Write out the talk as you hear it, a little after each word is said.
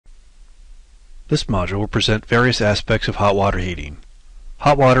This module will present various aspects of hot water heating.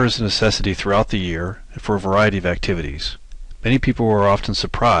 Hot water is a necessity throughout the year and for a variety of activities. Many people are often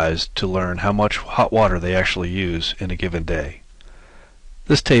surprised to learn how much hot water they actually use in a given day.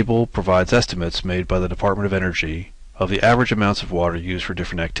 This table provides estimates made by the Department of Energy of the average amounts of water used for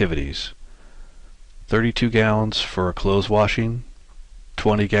different activities. 32 gallons for clothes washing,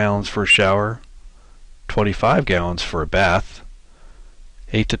 20 gallons for a shower, 25 gallons for a bath,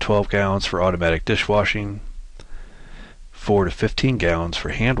 8 to 12 gallons for automatic dishwashing, 4 to 15 gallons for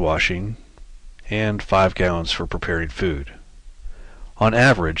hand washing, and 5 gallons for preparing food. On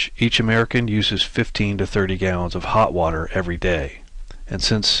average, each American uses 15 to 30 gallons of hot water every day. And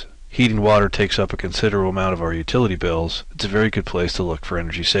since heating water takes up a considerable amount of our utility bills, it's a very good place to look for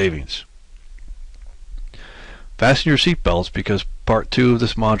energy savings. Fasten your seatbelts because Part 2 of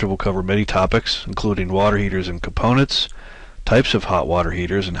this module will cover many topics, including water heaters and components, types of hot water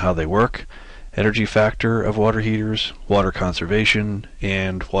heaters and how they work, energy factor of water heaters, water conservation,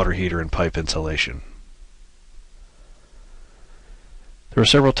 and water heater and pipe insulation. There are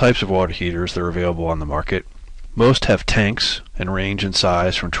several types of water heaters that are available on the market. Most have tanks and range in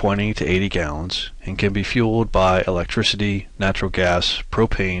size from 20 to 80 gallons and can be fueled by electricity, natural gas,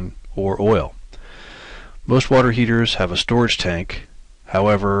 propane, or oil. Most water heaters have a storage tank.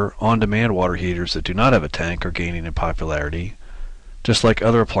 However, on-demand water heaters that do not have a tank are gaining in popularity. Just like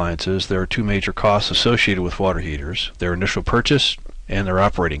other appliances, there are two major costs associated with water heaters: their initial purchase and their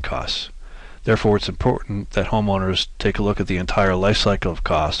operating costs. Therefore, it's important that homeowners take a look at the entire life cycle of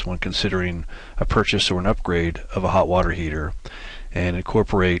costs when considering a purchase or an upgrade of a hot water heater and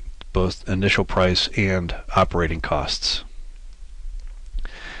incorporate both initial price and operating costs.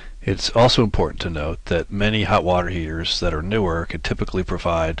 It's also important to note that many hot water heaters that are newer can typically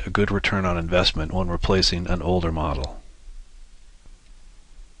provide a good return on investment when replacing an older model.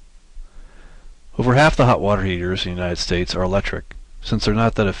 Over half the hot water heaters in the United States are electric. Since they're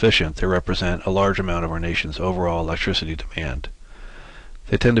not that efficient, they represent a large amount of our nation's overall electricity demand.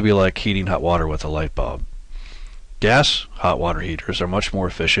 They tend to be like heating hot water with a light bulb. Gas hot water heaters are much more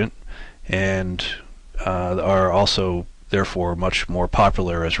efficient and are also therefore much more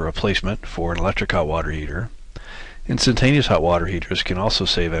popular as a replacement for an electric hot water heater. Instantaneous hot water heaters can also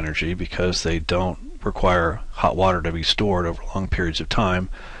save energy because they don't require hot water to be stored over long periods of time,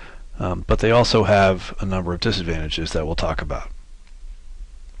 but they also have a number of disadvantages that we'll talk about.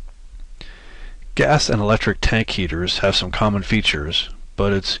 Gas and electric tank heaters have some common features,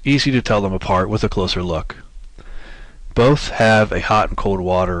 but it's easy to tell them apart with a closer look. Both have a hot and cold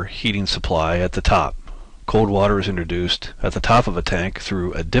water heating supply at the top. Cold water is introduced at the top of a tank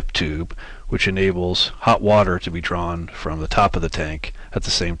through a dip tube, which enables hot water to be drawn from the top of the tank at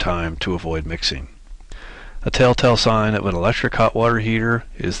the same time to avoid mixing. A telltale sign of an electric hot water heater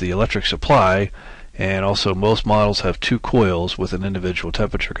is the electric supply, and also most models have two coils with an individual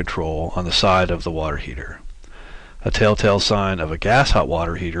temperature control on the side of the water heater. A telltale sign of a gas hot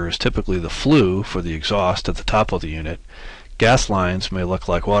water heater is typically the flue for the exhaust at the top of the unit. Gas lines may look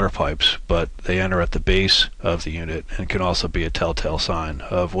like water pipes, but they enter at the base of the unit and can also be a telltale sign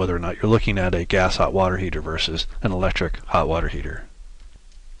of whether or not you're looking at a gas hot water heater versus an electric hot water heater.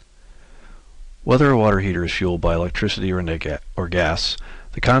 Whether a water heater is fueled by electricity or gas,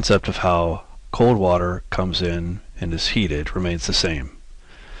 the concept of how cold water comes in and is heated remains the same.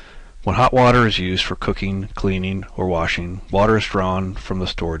 When hot water is used for cooking, cleaning, or washing, water is drawn from the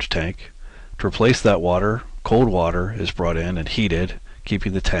storage tank. To replace that water, cold water is brought in and heated,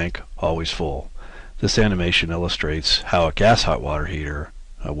 keeping the tank always full. This animation illustrates how a gas hot water heater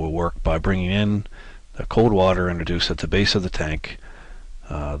will work by bringing in the cold water introduced at the base of the tank,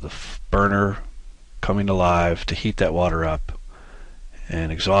 the burner coming alive to heat that water up,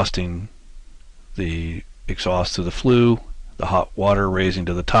 and exhausting the exhaust through the flue, the hot water raising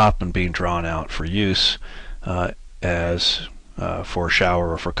to the top and being drawn out for use as for a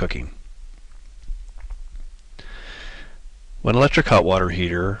shower or for cooking. When an electric hot water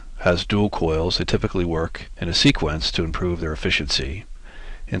heater has dual coils, they typically work in a sequence to improve their efficiency.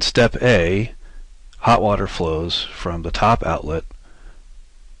 In step A, hot water flows from the top outlet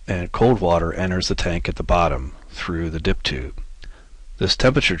and cold water enters the tank at the bottom through the dip tube. This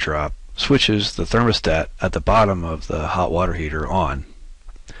temperature drop switches the thermostat at the bottom of the hot water heater on.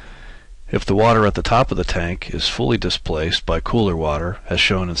 If the water at the top of the tank is fully displaced by cooler water, as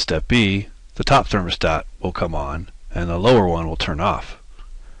shown in step B, the top thermostat will come on and the lower one will turn off.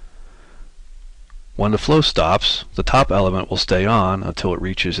 When the flow stops, the top element will stay on until it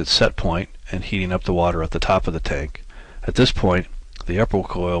reaches its set point and heating up the water at the top of the tank. At this point, the upper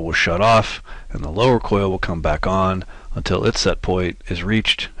coil will shut off and the lower coil will come back on, until its set point is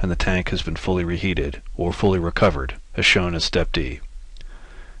reached and the tank has been fully reheated or fully recovered, as shown in step D.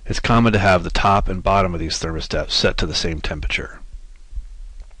 It's common to have the top and bottom of these thermostats set to the same temperature.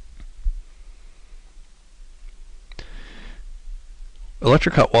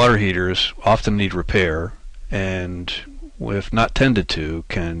 Electric hot water heaters often need repair and, if not tended to,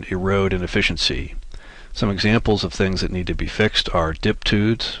 can erode in efficiency. Some examples of things that need to be fixed are dip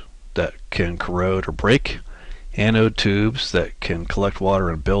tubes that can corrode or break, anode tubes that can collect water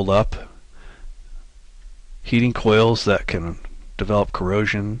and build up, heating coils that can develop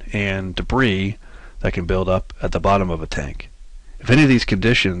corrosion, and debris that can build up at the bottom of a tank. If any of these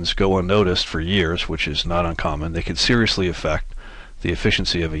conditions go unnoticed for years, which is not uncommon, they can seriously affect the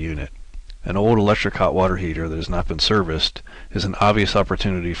efficiency of a unit. An old electric hot water heater that has not been serviced is an obvious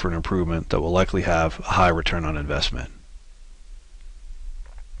opportunity for an improvement that will likely have a high return on investment.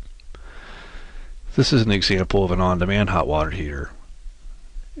 This is an example of an on-demand hot water heater.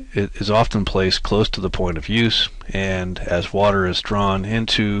 It is often placed close to the point of use, and as water is drawn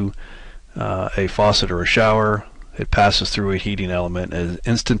into a faucet or a shower, it passes through a heating element and is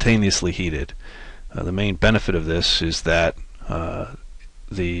instantaneously heated. The main benefit of this is that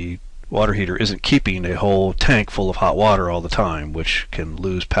the water heater isn't keeping a whole tank full of hot water all the time, which can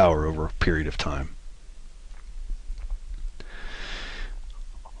lose power over a period of time.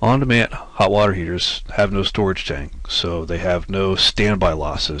 On-demand hot water heaters have no storage tank, so they have no standby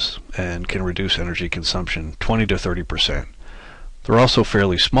losses and can reduce energy consumption 20 to 30%. They're also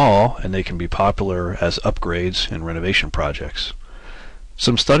fairly small, and they can be popular as upgrades in renovation projects.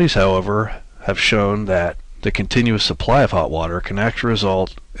 Some studies, however, have shown that the continuous supply of hot water can actually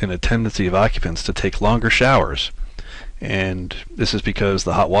result in a tendency of occupants to take longer showers, and this is because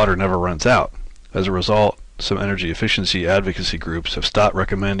the hot water never runs out. As a result, some energy efficiency advocacy groups have stopped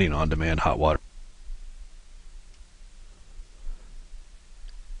recommending on-demand hot water.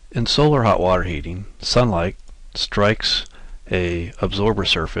 In solar hot water heating, sunlight strikes an absorber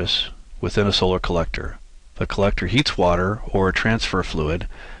surface within a solar collector. The collector heats water or a transfer fluid,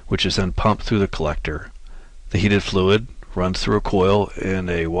 which is then pumped through the collector. The heated fluid runs through a coil in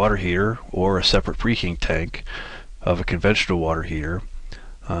a water heater or a separate preheating tank of a conventional water heater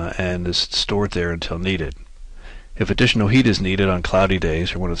and is stored there until needed. If additional heat is needed on cloudy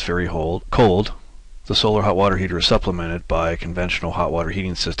days or when it's very cold, the solar hot water heater is supplemented by a conventional hot water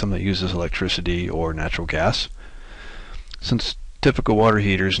heating system that uses electricity or natural gas. Since typical water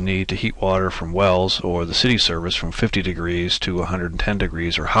heaters need to heat water from wells or the city service from 50 degrees to 110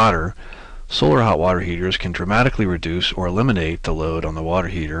 degrees or hotter, solar hot water heaters can dramatically reduce or eliminate the load on the water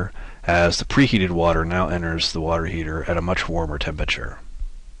heater, as the preheated water now enters the water heater at a much warmer temperature.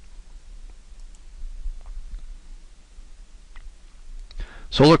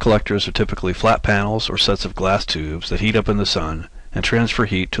 Solar collectors are typically flat panels or sets of glass tubes that heat up in the sun and transfer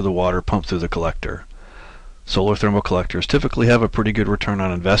heat to the water pumped through the collector. Solar thermal collectors typically have a pretty good return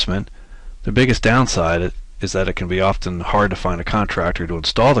on investment. The biggest downside is that it can be often hard to find a contractor to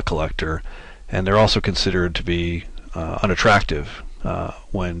install the collector, and they're also considered to be unattractive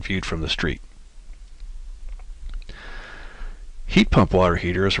when viewed from the street. Heat pump water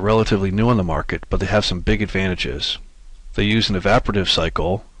heaters are relatively new on the market, but they have some big advantages. They use an evaporative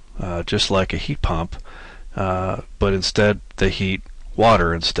cycle, just like a heat pump, but instead they heat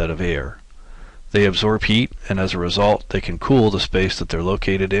water instead of air. They absorb heat, and as a result they can cool the space that they're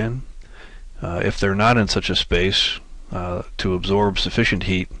located in. If they're not in such a space to absorb sufficient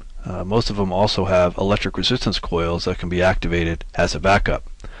heat, most of them also have electric resistance coils that can be activated as a backup.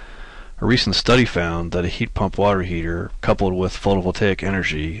 A recent study found that a heat pump water heater coupled with photovoltaic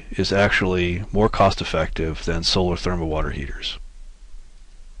energy is actually more cost effective than solar thermal water heaters.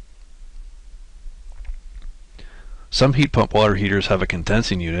 Some heat pump water heaters have a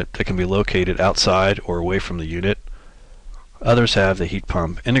condensing unit that can be located outside or away from the unit. Others have the heat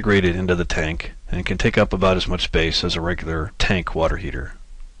pump integrated into the tank and can take up about as much space as a regular tank water heater.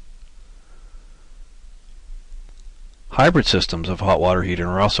 Hybrid systems of hot water heating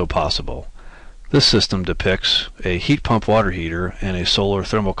are also possible. This system depicts a heat pump water heater and a solar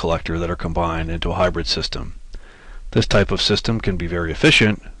thermal collector that are combined into a hybrid system. This type of system can be very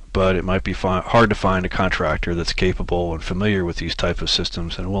efficient, but it might be hard to find a contractor that's capable and familiar with these types of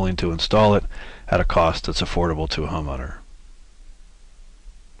systems and willing to install it at a cost that's affordable to a homeowner.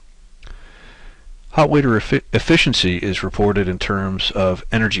 Hot water efficiency is reported in terms of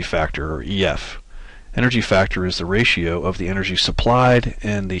energy factor, or EF. Energy factor is the ratio of the energy supplied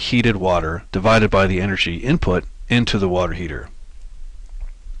in the heated water divided by the energy input into the water heater.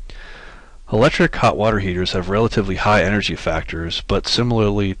 Electric hot water heaters have relatively high energy factors, but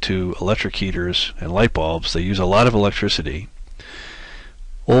similarly to electric heaters and light bulbs, they use a lot of electricity.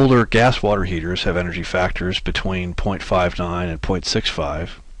 Older gas water heaters have energy factors between 0.59 and 0.65,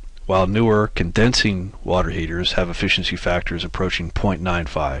 while newer condensing water heaters have efficiency factors approaching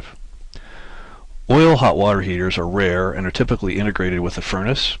 0.95. Oil hot water heaters are rare and are typically integrated with a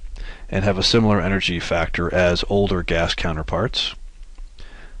furnace and have a similar energy factor as older gas counterparts.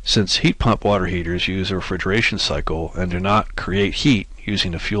 Since heat pump water heaters use a refrigeration cycle and do not create heat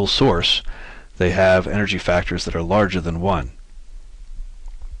using a fuel source, they have energy factors that are larger than 1.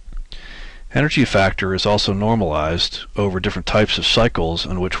 Energy factor is also normalized over different types of cycles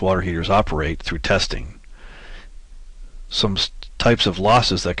in which water heaters operate through testing. Some types of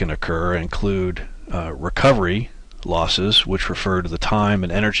losses that can occur include recovery losses, which refer to the time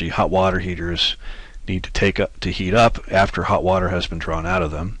and energy hot water heaters need to take up to heat up after hot water has been drawn out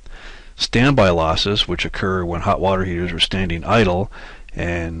of them. Standby losses, which occur when hot water heaters are standing idle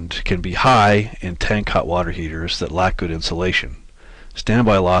and can be high in tank hot water heaters that lack good insulation.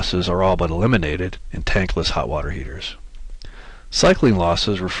 Standby losses are all but eliminated in tankless hot water heaters. Cycling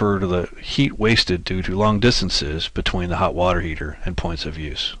losses refer to the heat wasted due to long distances between the hot water heater and points of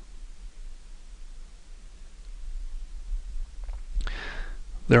use.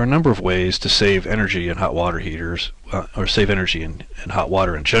 There are a number of ways to save energy in hot water heaters, or save energy in hot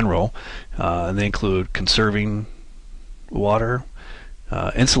water in general, and they include conserving water,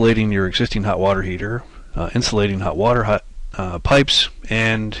 insulating your existing hot water heater, insulating hot water pipes,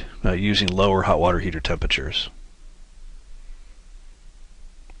 and using lower hot water heater temperatures.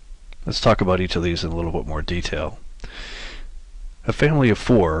 Let's talk about each of these in a little bit more detail. A family of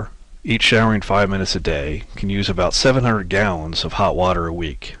 4, each showering 5 minutes a day, can use about 700 gallons of hot water a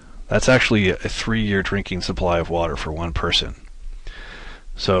week. That's actually a 3-year drinking supply of water for one person.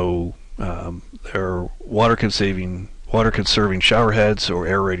 So their water conserving shower heads or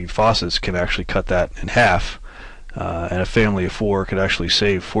aerating faucets can actually cut that in half, and a family of 4 could actually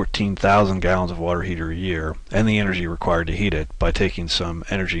save 14,000 gallons of water heater a year and the energy required to heat it by taking some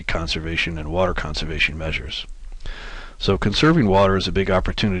energy conservation and water conservation measures. So conserving water is a big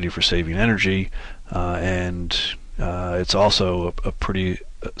opportunity for saving energy, and it's also a pretty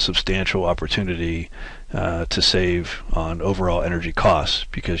substantial opportunity to save on overall energy costs,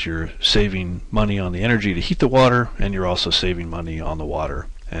 because you're saving money on the energy to heat the water, and you're also saving money on the water,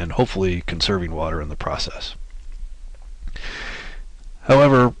 and hopefully conserving water in the process.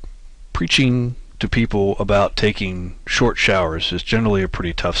 However, preaching to people about taking short showers is generally a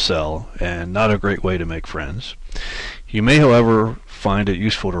pretty tough sell and not a great way to make friends. You may, however, find it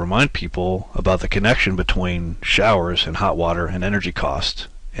useful to remind people about the connection between showers and hot water and energy cost,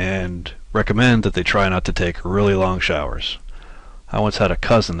 and recommend that they try not to take really long showers. I once had a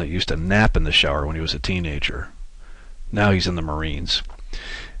cousin that used to nap in the shower when he was a teenager. Now he's in the Marines.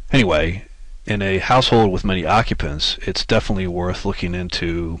 Anyway, in a household with many occupants, it's definitely worth looking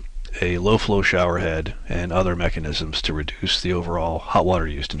into a low-flow shower head and other mechanisms to reduce the overall hot water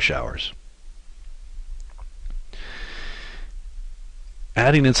used in showers.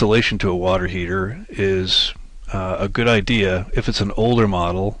 Adding insulation to a water heater is a good idea if it's an older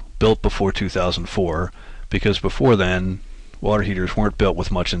model built before 2004, because before then water heaters weren't built with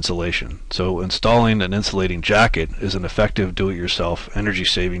much insulation. So installing an insulating jacket is an effective do-it-yourself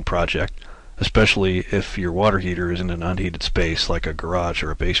energy-saving project, especially if your water heater is in an unheated space like a garage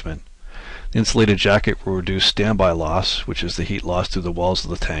or a basement. The insulated jacket will reduce standby loss, which is the heat loss through the walls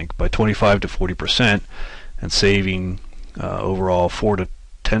of the tank, by 25 to 40%, and saving overall 4 to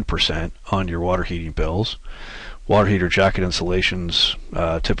 10% on your water heating bills. Water heater jacket installations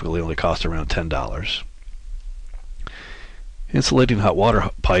typically only cost around $10. Insulating hot water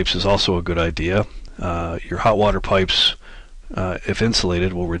pipes is also a good idea. Your hot water pipes, if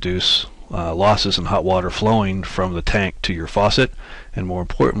insulated, will reduce losses in hot water flowing from the tank to your faucet, and more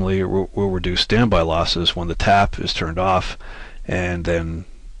importantly, will reduce standby losses when the tap is turned off and then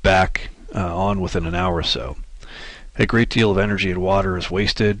back on within an hour or so. A great deal of energy and water is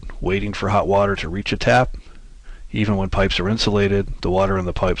wasted waiting for hot water to reach a tap. Even when pipes are insulated, the water in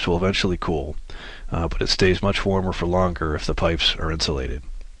the pipes will eventually cool, but it stays much warmer for longer if the pipes are insulated.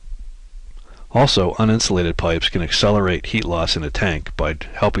 Also, uninsulated pipes can accelerate heat loss in a tank by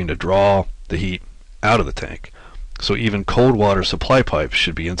helping to draw the heat out of the tank. So even cold water supply pipes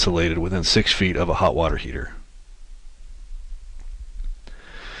should be insulated within 6 feet of a hot water heater.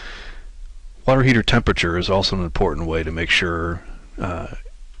 Water heater temperature is also an important way to make sure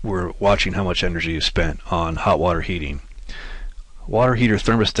we're watching how much energy is spent on hot water heating. Water heater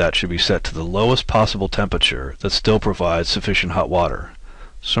thermostat should be set to the lowest possible temperature that still provides sufficient hot water.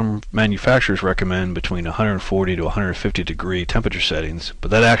 Some manufacturers recommend between 140 to 150 degree temperature settings, but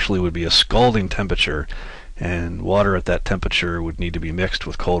that actually would be a scalding temperature, and water at that temperature would need to be mixed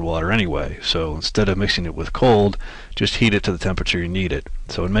with cold water anyway. So instead of mixing it with cold, just heat it to the temperature you need it.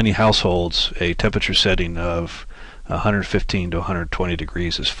 So in many households, a temperature setting of 115 to 120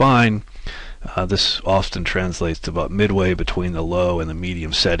 degrees is fine. This often translates to about midway between the low and the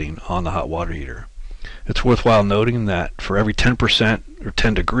medium setting on the hot water heater. It's worthwhile noting that for every 10% or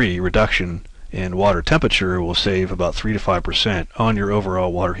 10 degree reduction in water temperature will save about 3 to 5% on your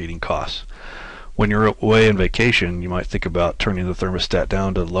overall water heating costs. When you're away on vacation, you might think about turning the thermostat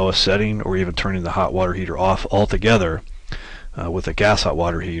down to the lowest setting, or even turning the hot water heater off altogether. With a gas hot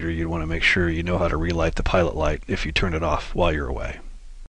water heater, you'd want to make sure you know how to relight the pilot light if you turn it off while you're away.